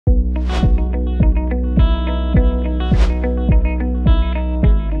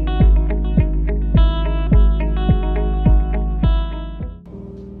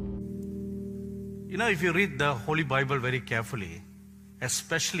if you read the Holy Bible very carefully,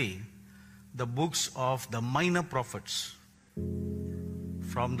 especially the books of the minor prophets,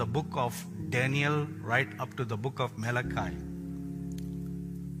 from the book of Daniel right up to the book of Malachi,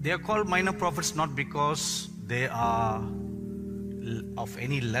 they are called minor prophets not because they are of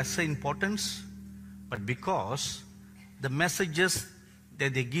any lesser importance, but because the messages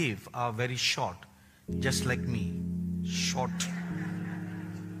that they give are very short, just like me, short.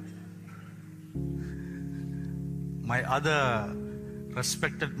 My other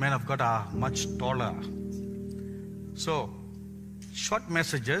respected men of God are much taller. So, short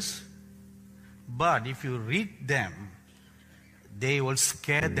messages, but if you read them, they will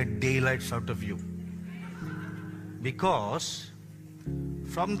scare the daylights out of you. Because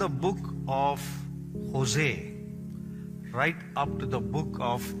from the book of Hosea right up to the book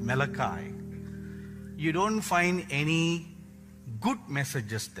of Malachi, you don't find any good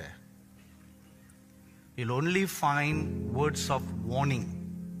messages there. You'll only find words of warning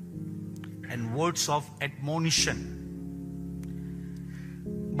and words of admonition.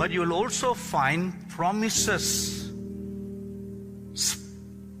 But you'll also find promises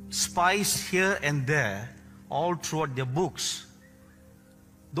spiced here and there all throughout the books.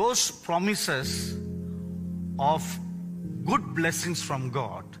 Those promises of good blessings from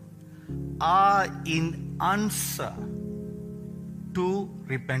God are in answer to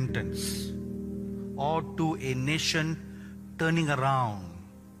repentance or to a nation turning around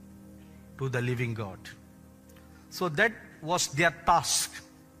to the living God. So that was their task.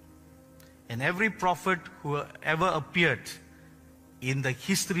 And every prophet who ever appeared in the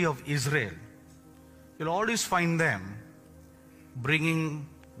history of Israel, you'll always find them bringing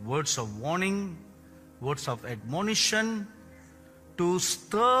words of warning, words of admonition to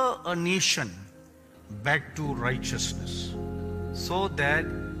stir a nation back to righteousness so that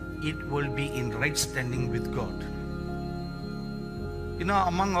it will be in right standing with God. You know,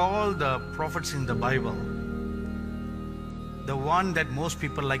 among all the prophets in the Bible, the one that most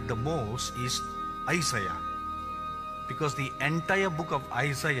people like the most is Isaiah. Because the entire book of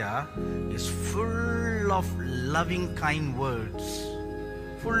Isaiah is full of loving, kind words,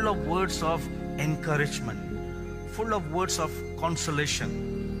 full of words of encouragement, full of words of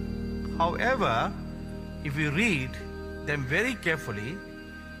consolation. However, if we read them very carefully,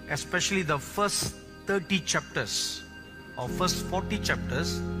 especially the first 30 chapters or first 40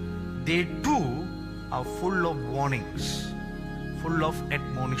 chapters, they too are full of warnings, full of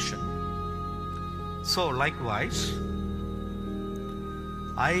admonition. So likewise,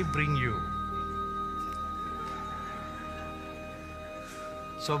 I bring you.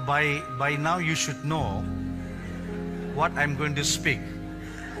 So by now you should know what I'm going to speak.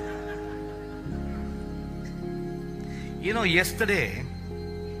 You know, yesterday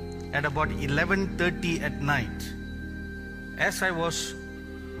at about 11:30 at night, as I was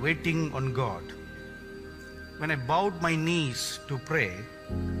waiting on God, when I bowed my knees to pray,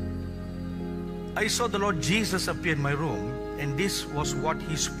 I saw the Lord Jesus appear in my room, and this was what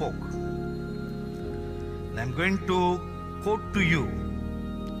He spoke. And I'm going to quote to you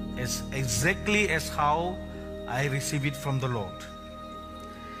as exactly as how I receive it from the Lord.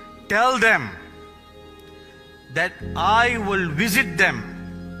 Tell them that I will visit them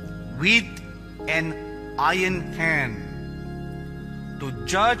with an iron hand to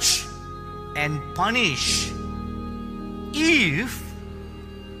judge and punish if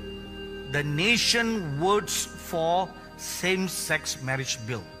the nation votes for same-sex marriage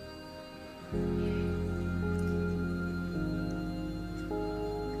bill.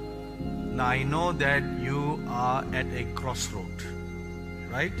 Now I know that you are at a crossroad,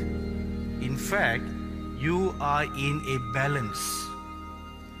 right? In fact, you are in a balance.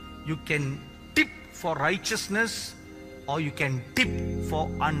 You can tip for righteousness or you can tip for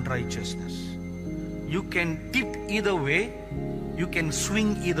unrighteousness. You can tip either way, you can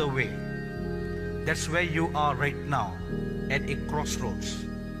swing either way. That's where you are right now, at a crossroads.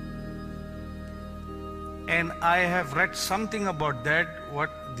 And I have read something about that,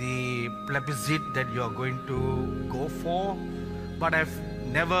 what the plebiscite that you are going to go for, but I've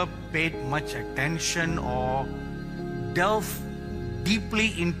never paid much attention or delved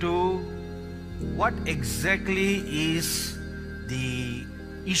deeply into what exactly is the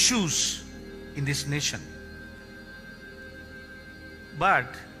issues in this nation. But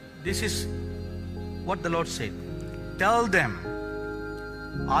this is what the Lord said. Tell them,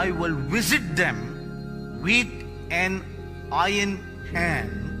 I will visit them with an iron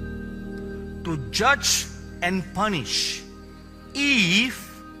hand to judge and punish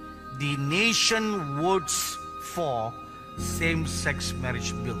if the nation votes for same-sex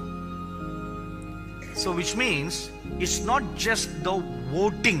marriage bill. So which means it's not just the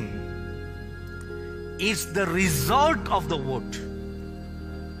voting, it's the result of the vote.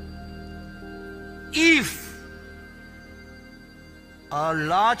 If a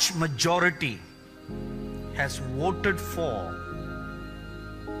large majority has voted for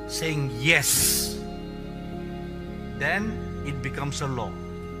saying yes, then it becomes a law,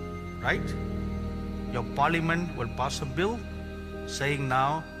 right? Your parliament will pass a bill saying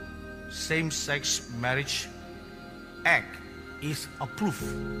now same-sex marriage act is approved.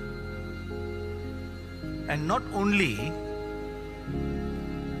 And not only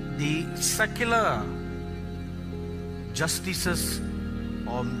the secular justices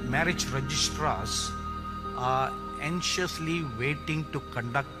or marriage registrars are anxiously waiting to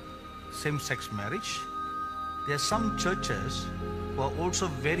conduct same-sex marriage, there are some churches who are also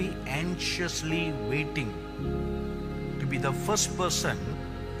very anxiously waiting to be the first person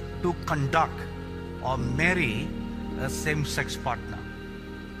to conduct or marry a same-sex partner.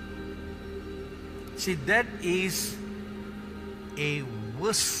 See, that is a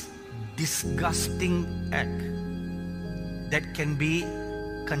worse, disgusting act that can be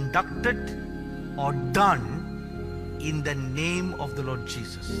conducted or done in the name of the Lord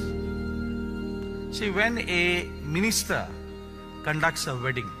Jesus. See, when a minister conducts a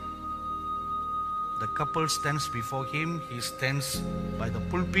wedding, the couple stands before him, he stands by the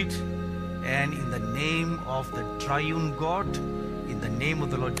pulpit, and in the name of the triune God, in the name of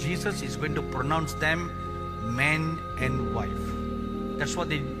the Lord Jesus, he's going to pronounce them man and wife. That's what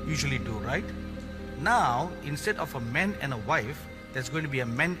they usually do, right? Now, instead of a man and a wife, there's going to be a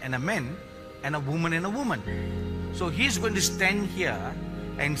man and a man and a woman and a woman. So he's going to stand here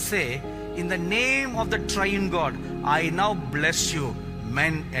and say, in the name of the triune God, I now bless you,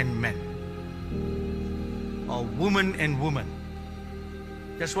 man and man, or woman and woman.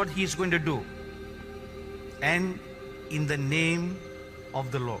 That's what he's going to do. And in the name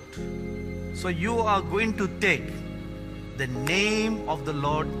of the Lord. So you are going to take the name of the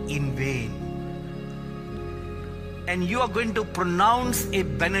Lord in vain. And you are going to pronounce a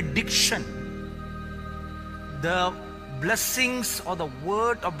benediction. The blessings or the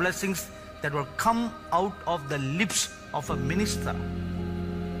word of blessings that will come out of the lips of a minister,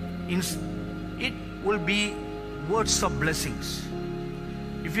 it will be words of blessings.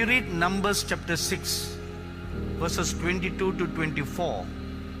 If you read Numbers chapter 6, verses 22 to 24,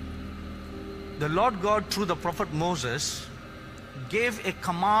 the Lord God through the prophet Moses gave a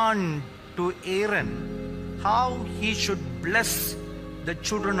command to Aaron how he should bless the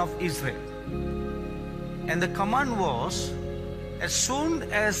children of Israel. And the command was, as soon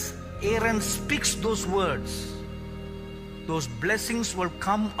as Aaron speaks those words, those blessings will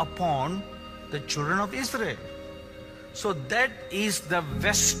come upon the children of Israel. So that is the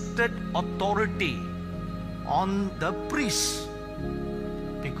vested authority on the priest.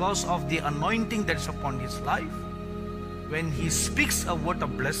 Because of the anointing that is upon his life, when he speaks a word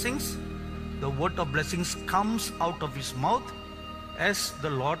of blessings, the word of blessings comes out of his mouth as the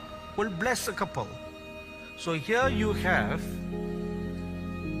Lord will bless a couple. So here you have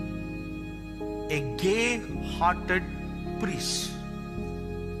a gay-hearted priest.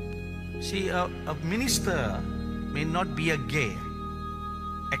 See, a minister may not be a gay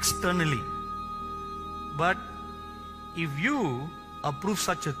externally, but if you approve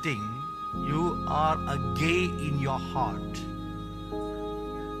such a thing, you are a gay in your heart.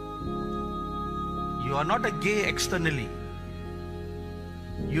 You are not a gay externally.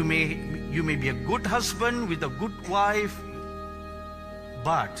 You may be a good husband with a good wife,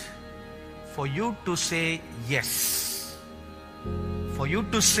 but for you to say yes, for you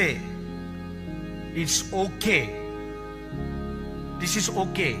to say it's okay, this is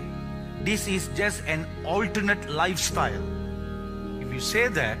okay, this is just an alternate lifestyle. If you say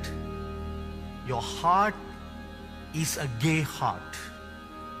that, your heart is a gay heart.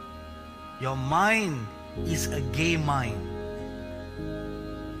 Your mind is a gay mind.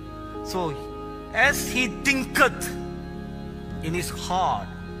 So, as he thinketh in his heart,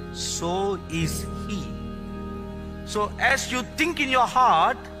 so is he. So, as you think in your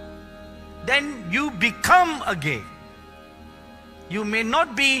heart, then you become a gay. You may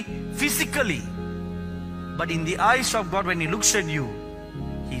not be physically, but in the eyes of God, when he looks at you,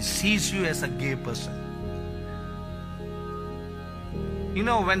 he sees you as a gay person. You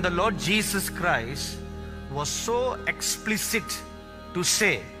know, when the Lord Jesus Christ was so explicit to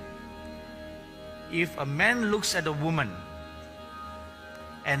say, if a man looks at a woman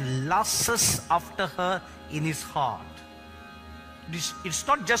and lusts after her in his heart, it's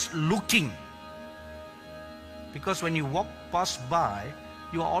not just looking. Because when you walk past by,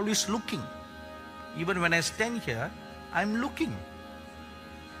 you are always looking. Even when I stand here, I'm looking.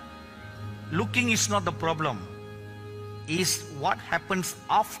 Looking is not the problem. Is what happens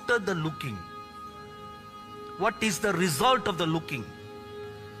after the looking. What is the result of the looking?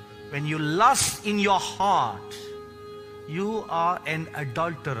 When you lust in your heart, you are an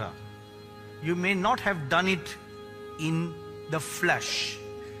adulterer. You may not have done it in the flesh.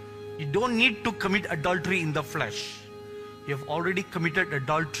 You don't need to commit adultery in the flesh. You have already committed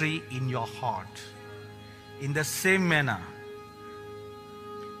adultery in your heart. In the same manner,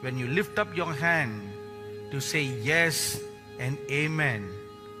 when you lift up your hand to say yes and amen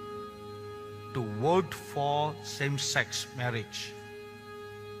to vote for same-sex marriage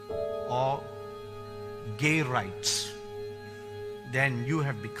or gay rights, then you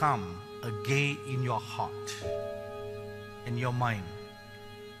have become a gay in your heart, in your mind.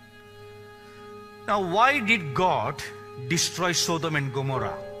 Now, why did God destroy Sodom and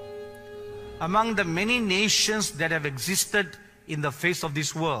Gomorrah? Among the many nations that have existed in the face of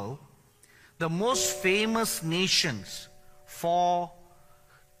this world, the most famous nations for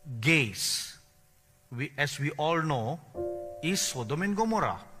gays, as we all know, is Sodom and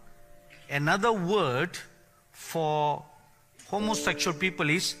Gomorrah. Another word for homosexual people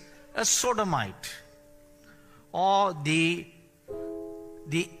is a sodomite, or the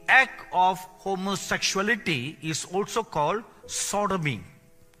act of homosexuality is also called sodomy.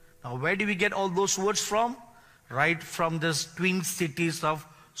 Now, where do we get all those words from? Right from the twin cities of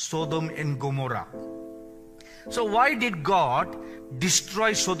Sodom and Gomorrah. So why did God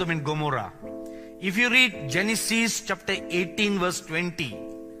destroy Sodom and Gomorrah? If you read Genesis chapter 18 verse 20,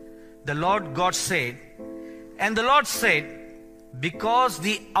 the Lord God said, and the Lord said, because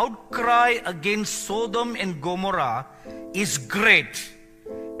the outcry against Sodom and Gomorrah is great,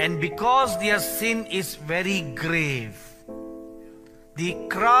 and because their sin is very grave, the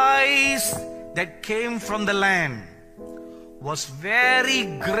cries that came from the land was very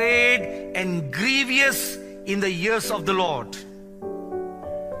great and grievous in the ears of the Lord.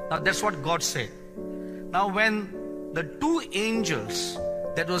 Now that's what God said. Now when the two angels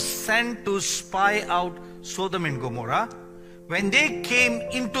that was sent to spy out Sodom and Gomorrah, when they came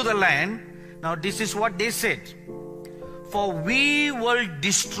into the land, now this is what they said. For we will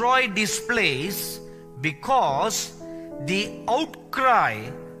destroy this place because the outcry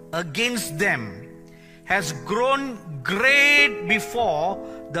against them has grown great before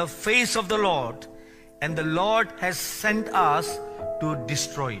the face of the Lord, and the Lord has sent us to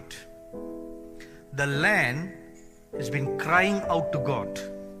destroy it. The land has been crying out to God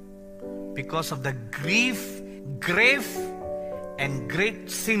because of the grief, grave and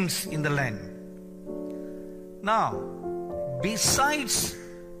great sins in the land. Now, besides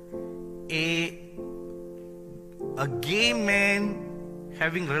a gay man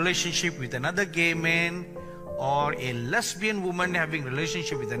having relationship with another gay man, or a lesbian woman having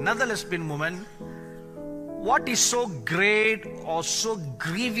relationship with another lesbian woman, what is so great or so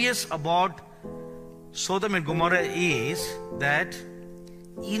grievous about Sodom and Gomorrah is that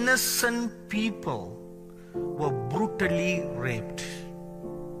innocent people were brutally raped.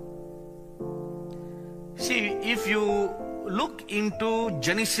 See, if you look into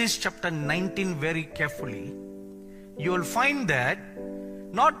Genesis chapter 19 very carefully, you will find that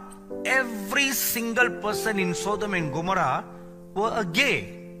not every single person in Sodom and Gomorrah were a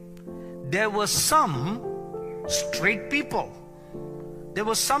gay. There were some straight people. There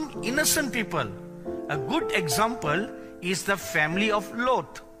were some innocent people. A good example is the family of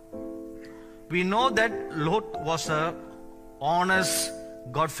Lot. We know that Lot was a honest,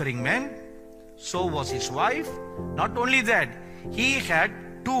 God-fearing man. So was his wife. Not only that, he had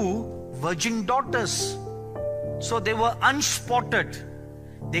 2 virgin daughters. So they were unspotted.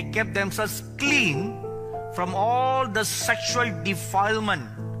 They kept themselves clean from all the sexual defilement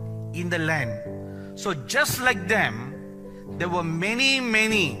in the land. So just like them, there were many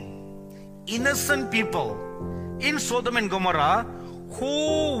innocent people in Sodom and Gomorrah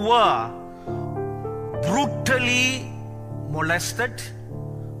who were brutally molested,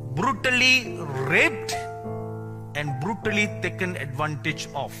 brutally raped, and brutally taken advantage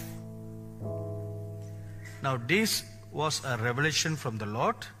of. Now this was a revelation from the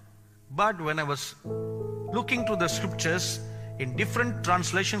Lord, but when I was looking to the scriptures in different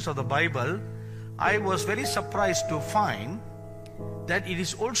translations of the Bible, I was very surprised to find that it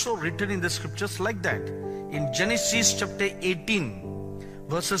is also written in the scriptures like that. In Genesis chapter 18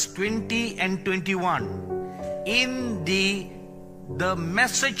 verses 20 and 21, in the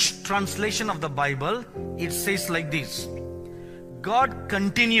Message translation of the Bible, it says like this: God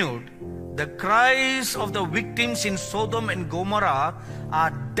continued, the cries of the victims in Sodom and Gomorrah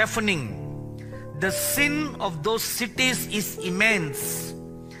are deafening. The sin of those cities is immense.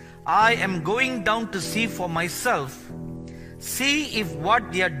 I am going down to see for myself. See if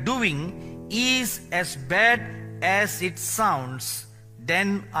what they are doing is as bad as it sounds.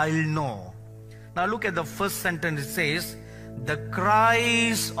 Then I'll know. Now look at the first sentence. It says, the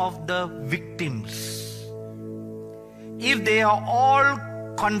cries of the victims. If they are all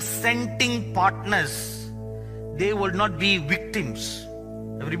consenting partners, they will not be victims.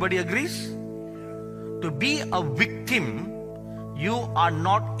 Everybody agrees? To be a victim, you are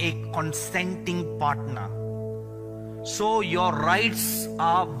not a consenting partner. So your rights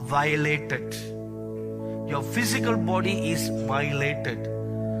are violated. Your physical body is violated.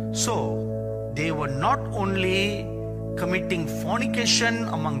 So they were not only committing fornication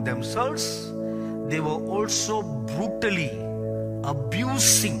among themselves, they were also brutally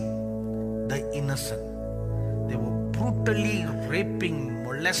abusing the innocent. They were brutally raping,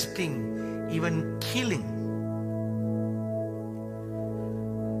 molesting, even killing.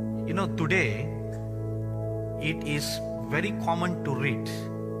 You know, today it is very common to read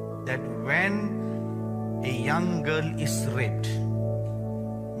that when a young girl is raped,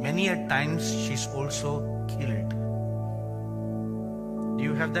 many a times she's also killed. Do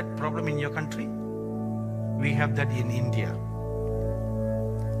you have that problem in your country? We have that in India.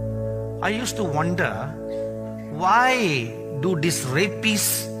 I used to wonder, why do these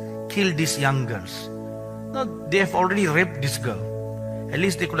rapists kill these young girls? No, they have already raped this girl. At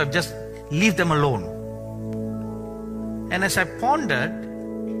least they could have just leave them alone. And as I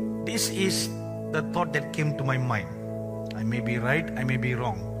pondered, this is the thought that came to my mind. I may be right, I may be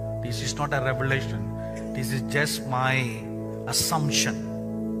wrong. This is not a revelation. This is just my assumption.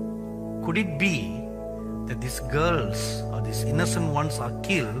 Could it be that these girls or these innocent ones are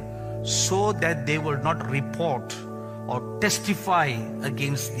killed so that they will not report or testify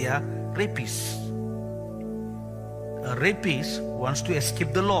against their rapists? A rapist wants to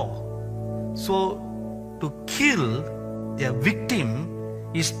escape the law. So to kill their victim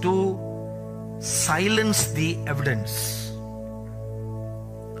is to silence the evidence.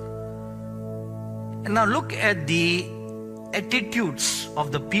 And now look at the attitudes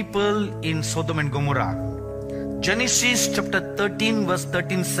of the people in Sodom and Gomorrah. Genesis chapter 13 verse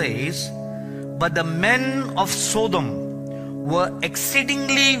 13 says, but the men of Sodom were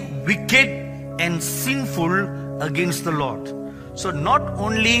exceedingly wicked and sinful against the Lord. So not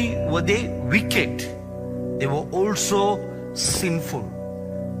only were they wicked, they were also sinful.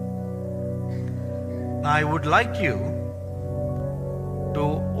 Now I would like you to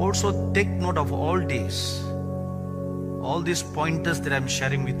also take note of all these pointers that I'm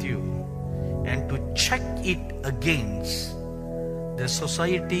sharing with you, and to check it against the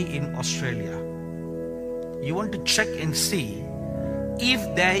society in Australia. You want to check and see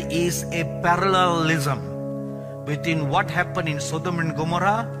if there is a parallelism between what happened in Sodom and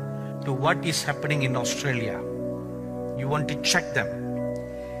Gomorrah to what is happening in Australia. You want to check them.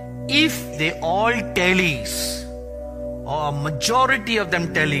 If they all tallies, or a majority of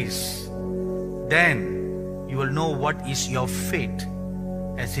them tallies, then you will know what is your fate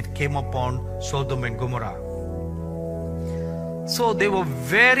as it came upon Sodom and Gomorrah. So they were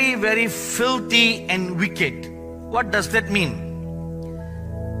very, very filthy and wicked. What does that mean?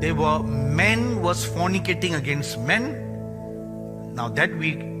 Men was fornicating against men. Now that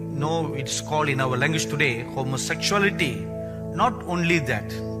we know, it's called in our language today homosexuality. Not only that.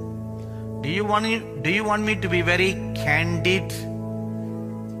 Do you want me to be very candid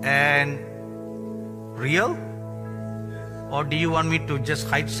and real? Or do you want me to just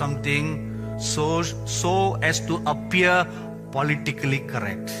hide something so as to appear politically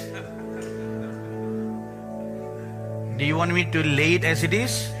correct? Do you want me to lay it as it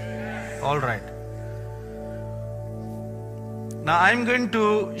is? All right. Now I'm going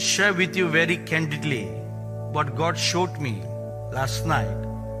to share with you very candidly what God showed me last night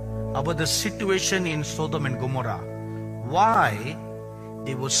about the situation in Sodom and Gomorrah. Why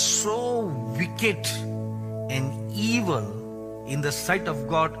they were so wicked and evil in the sight of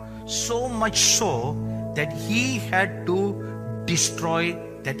God, so much so that He had to destroy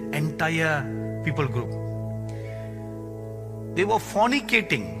that entire people group. They were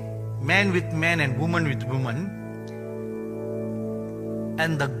fornicating, man with man and woman with woman.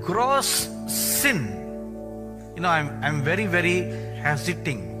 And the gross sin, I'm very, very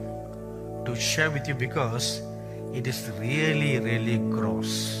hesitating to share with you because it is really, really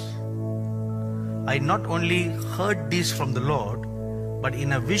gross. I not only heard this from the Lord, but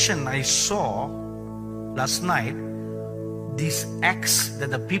in a vision I saw last night these acts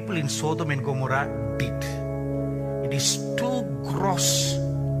that the people in Sodom and Gomorrah did. It is too gross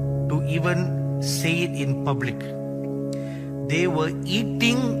to even say it in public. They were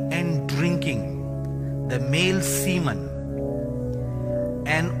eating and drinking the male semen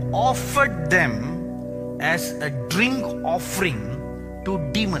and offered them as a drink offering to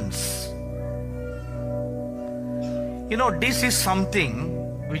demons. You know, this is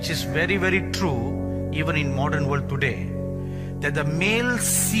something which is very, very true even in modern world today, that the male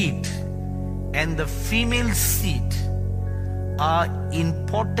seed and the female seed are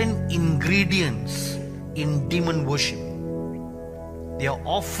important ingredients in demon worship. They are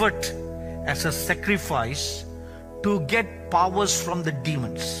offered as a sacrifice to get powers from the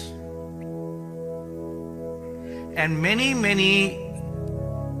demons. And many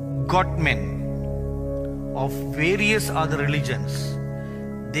godmen of various other religions,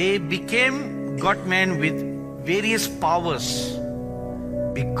 they became godmen with various powers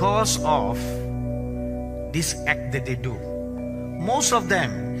because of this act that they do. Most of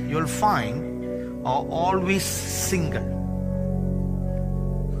them, you'll find, are always single.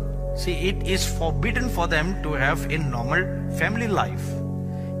 See, it is forbidden for them to have a normal family life.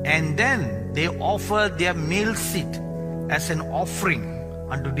 And then they offer their male seed as an offering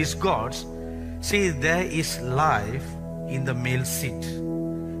unto these gods. See, there is life in the male seed,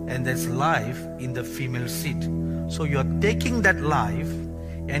 and there's life in the female seed. So you're taking that life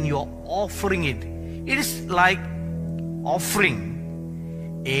and you're offering it. It is like offering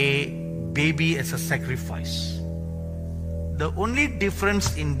a baby as a sacrifice. The only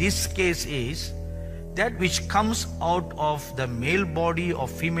difference in this case is that which comes out of the male body or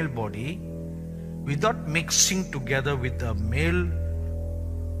female body, without mixing together with the male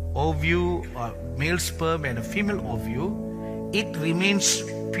ovule or male sperm and a female ovule, it remains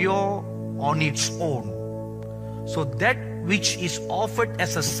pure on its own. So that which is offered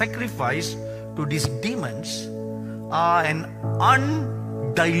as a sacrifice to these demons are an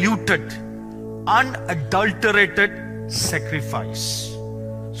undiluted, unadulterated sacrifice.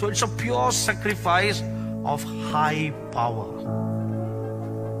 So it's a pure sacrifice of high power.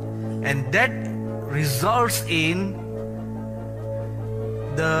 And that results in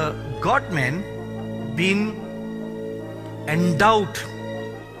the godmen being endowed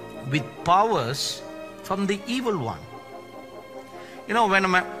with powers from the evil one. You know,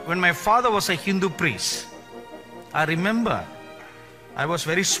 when my father was a Hindu priest, I remember I was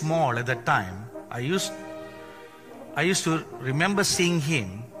very small at that time. I used to remember seeing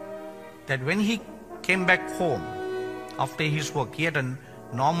him, that when he came back home after his work, he had a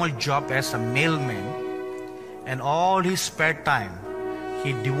normal job as a mailman, and all his spare time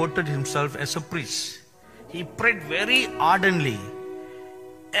he devoted himself as a priest. He prayed very ardently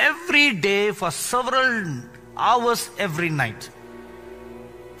every day for several hours every night,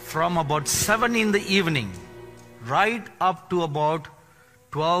 from about 7 in the evening right up to about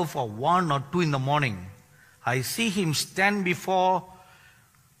 12 or 1 or 2 in the morning. I see him stand before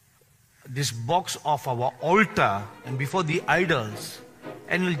this box of our altar and before the idols,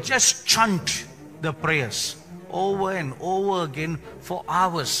 and he'll just chant the prayers over and over again for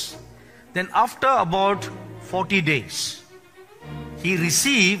hours. Then after about 40 days, he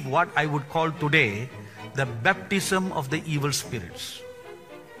received what I would call today the baptism of the evil spirits.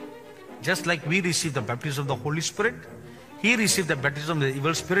 Just like we receive the baptism of the Holy Spirit, he received the baptism of the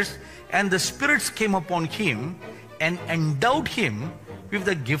evil spirits, and the spirits came upon him and endowed him with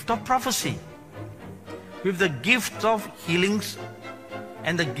the gift of prophecy, with the gift of healings,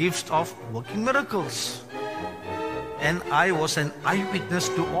 and the gift of working miracles. And I was an eyewitness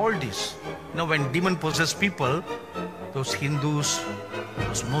to all this. You know, when demon-possessed people, those Hindus,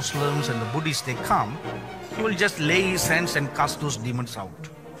 those Muslims and the Buddhists, they come, he will just lay his hands and cast those demons out.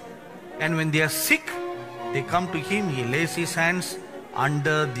 And when they are sick, they come to him, he lays his hands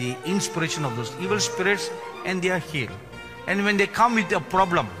under the inspiration of those evil spirits, and they are healed. And when they come with a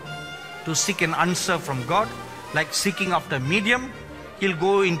problem to seek an answer from God, like seeking after a medium, he'll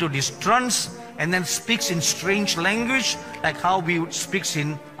go into this trance and then speaks in strange language, like how we speaks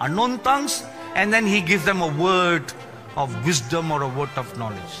in unknown tongues, and then he gives them a word of wisdom or a word of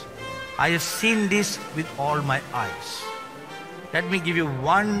knowledge. I have seen this with all my eyes. Let me give you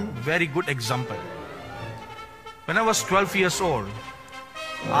one very good example. When I was 12 years old,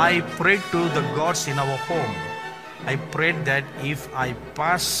 I prayed to the gods in our home. I prayed that if I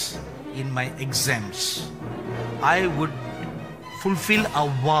pass in my exams, I would fulfill a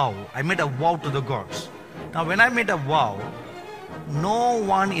vow. I made a vow to the gods. Now when I made a vow, no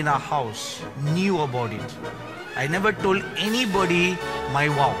one in our house knew about it. I never told anybody my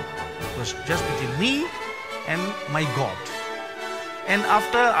vow. It was just between me and my God. And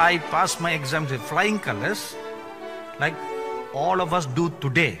after I passed my exams with flying colors, like all of us do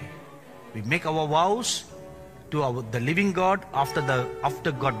today, We make our vows to the living God.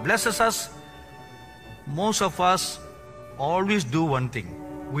 After God blesses us, most of us always do one thing.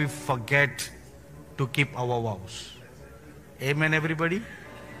 We forget to keep our vows. Amen, everybody?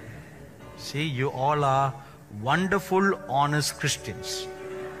 See, you all are wonderful, honest Christians.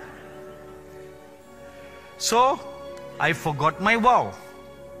 So, I forgot my vow.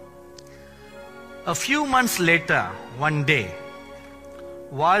 A few months later, one day,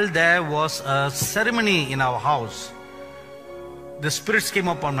 while there was a ceremony in our house, the spirits came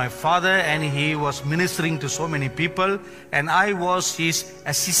upon my father and he was ministering to so many people, and I was his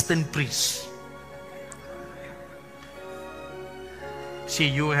assistant priest. See,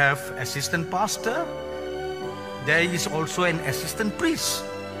 you have assistant pastor, there is also an assistant priest.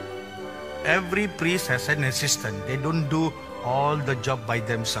 Every priest has an assistant. They don't do all the job by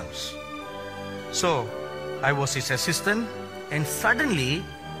themselves. So, I was his assistant, and suddenly,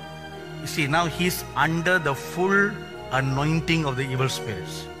 you see, now he's under the full anointing of the evil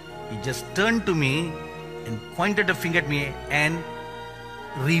spirits. He just turned to me and pointed a finger at me and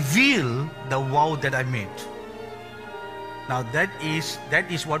revealed the vow that I made. Now that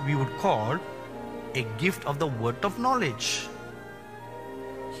is what we would call a gift of the word of knowledge.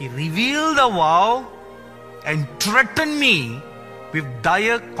 He revealed the vow and threatened me with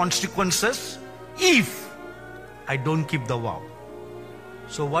dire consequences if I don't keep the vow.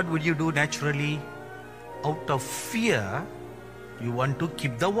 So what would you do naturally? Out of fear, you want to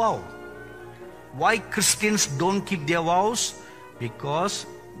keep the vow. Why Christians don't keep their vows? Because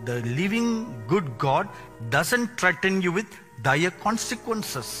the living good God doesn't threaten you with dire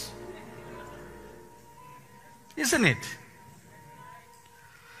consequences. Isn't it?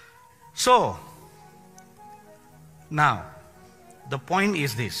 So, now, the point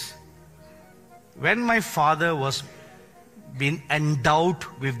is this. When my father was being endowed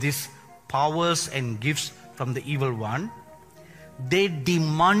with these powers and gifts from the evil one, they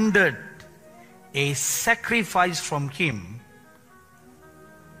demanded a sacrifice from him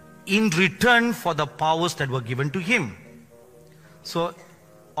in return for the powers that were given to him. So,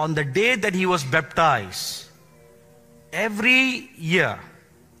 on the day that he was baptized, every year,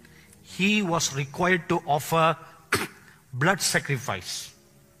 he was required to offer blood sacrifice.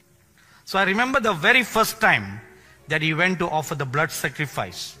 So I remember the very first time that he went to offer the blood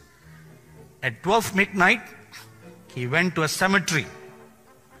sacrifice. At 12 midnight, he went to a cemetery.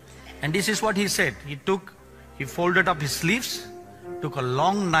 And this is what he said. He folded up his sleeves, took a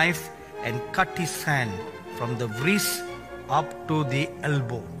long knife and cut his hand from the wrist up to the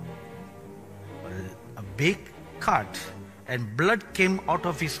elbow. A big cut, and blood came out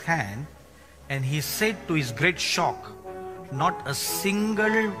of his hand, and he said to his great shock, not a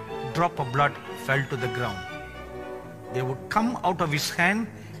single drop of blood fell to the ground. They would come out of his hand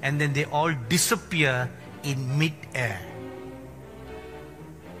and then they all disappear in mid-air.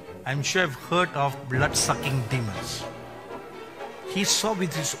 I'm sure I've heard of blood-sucking demons. He saw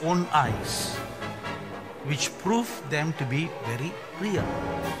with his own eyes, which proved them to be very real.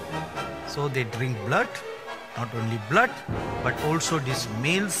 So they drink blood, not only blood, but also this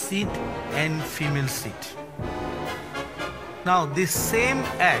male seed and female seed. Now, these same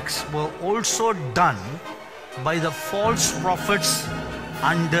acts were also done by the false prophets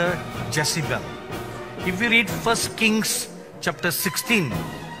under Jezebel. If we read 1 Kings chapter 16,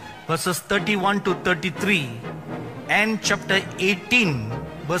 verses 31 to 33, and chapter 18,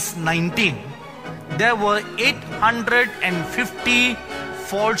 verse 19, there were 850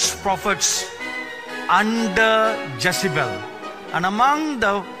 false prophets under Jezebel. And among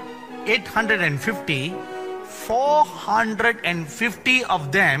the 850, 450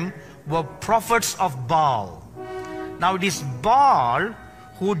 of them were prophets of Baal. Now it is Baal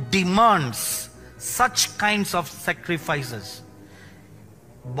who demands such kinds of sacrifices.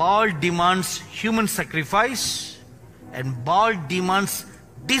 Baal demands human sacrifice, and Baal demands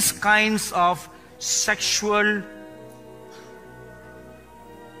these kinds of sexual,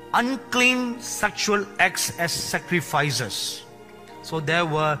 unclean sexual acts as sacrifices. So there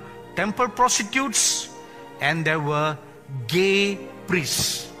were temple prostitutes and there were gay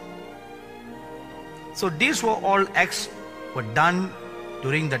priests. So these were all acts were done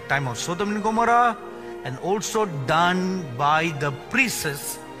during the time of Sodom and Gomorrah, and also done by the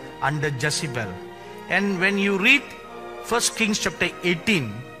priests under Jezebel. And when you read 1 Kings chapter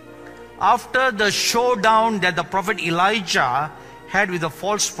 18, after the showdown that the prophet Elijah had with the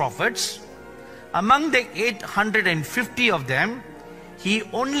false prophets, among the 850 of them, he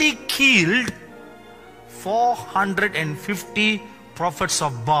only killed 450 prophets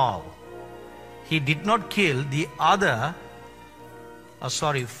of Baal. He did not kill the other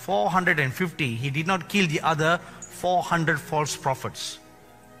 450. He did not kill the other 400 false prophets.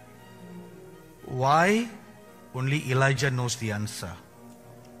 Why? Only Elijah knows the answer.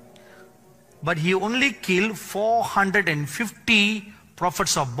 But he only killed 450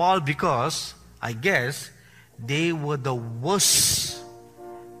 prophets of Baal because, I guess, they were the worse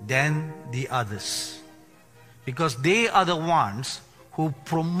than the others. Because they are the ones who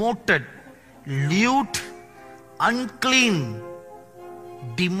promoted lewd, unclean,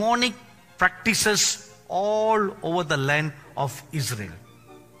 demonic practices all over the land of Israel.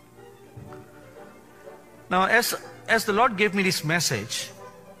 Now, as the Lord gave me this message,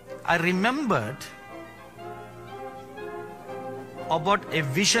 I remembered about a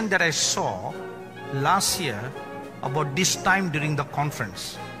vision that I saw last year about this time during the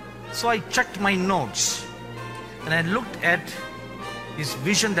conference. So I checked my notes and I looked at this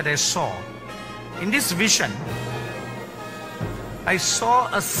vision that I saw. In this vision, I saw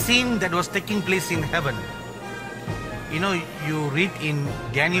a scene that was taking place in heaven. You know, you read in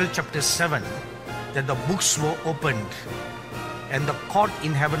Daniel chapter 7 that the books were opened and the court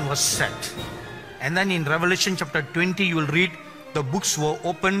in heaven was set. And then in Revelation chapter 20, you will read the books were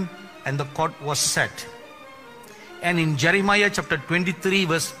opened and the court was set. And in Jeremiah chapter 23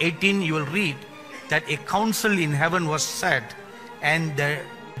 verse 18, you will read that a council in heaven was set and the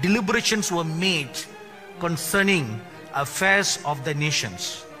deliberations were made concerning affairs of the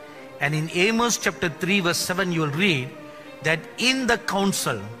nations. And in Amos chapter 3 verse 7, you will read that in the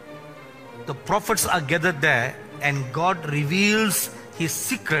council, the prophets are gathered there and God reveals His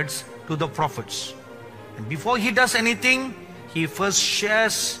secrets to the prophets. And before He does anything, He first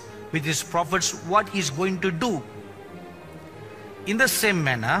shares with His prophets what He's going to do. In the same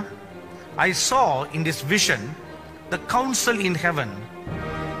manner, I saw in this vision the council in heaven,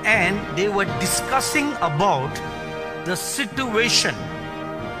 and they were discussing about the situation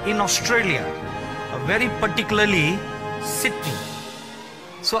in Australia, very particularly Sydney.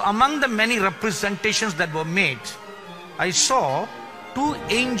 So among the many representations that were made, I saw two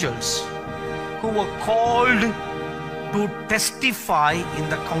angels who were called to testify in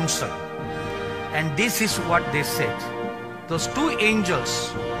the council. And this is what they said. Those two angels,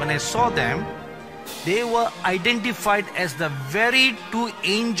 when I saw them, they were identified as the very two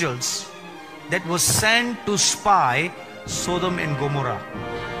angels that were sent to spy Sodom and Gomorrah.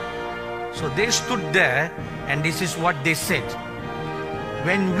 So they stood there and this is what they said.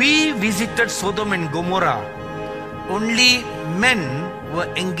 When we visited Sodom and Gomorrah, only men were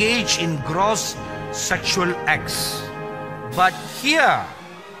engaged in gross sexual acts. But here,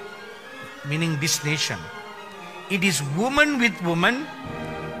 meaning this nation, it is woman with woman,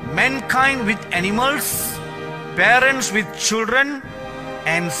 mankind with animals, parents with children,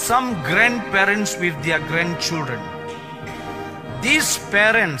 and some grandparents with their grandchildren. These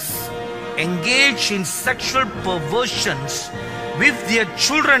parents engage in sexual perversions with their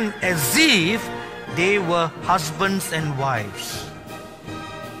children as if they were husbands and wives.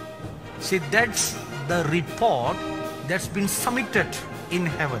 See, that's the report that's been submitted in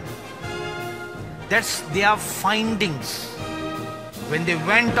heaven. That's their findings. When they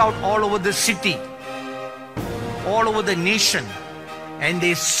went out all over the city, all over the nation, and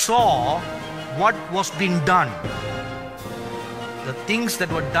they saw what was being done. The things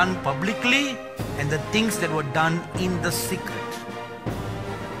that were done publicly and the things that were done in the secret.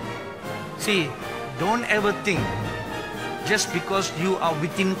 See, don't ever think just because you are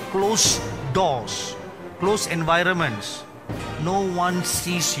within closed doors, closed environments, no one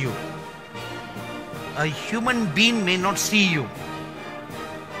sees you. A human being may not see you.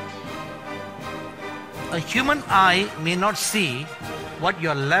 A human eye may not see what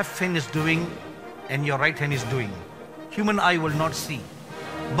your left hand is doing and your right hand is doing. Human eye will not see.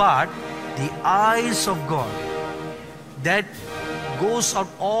 But the eyes of God that goes out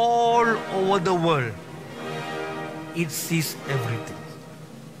all over the world, it sees everything.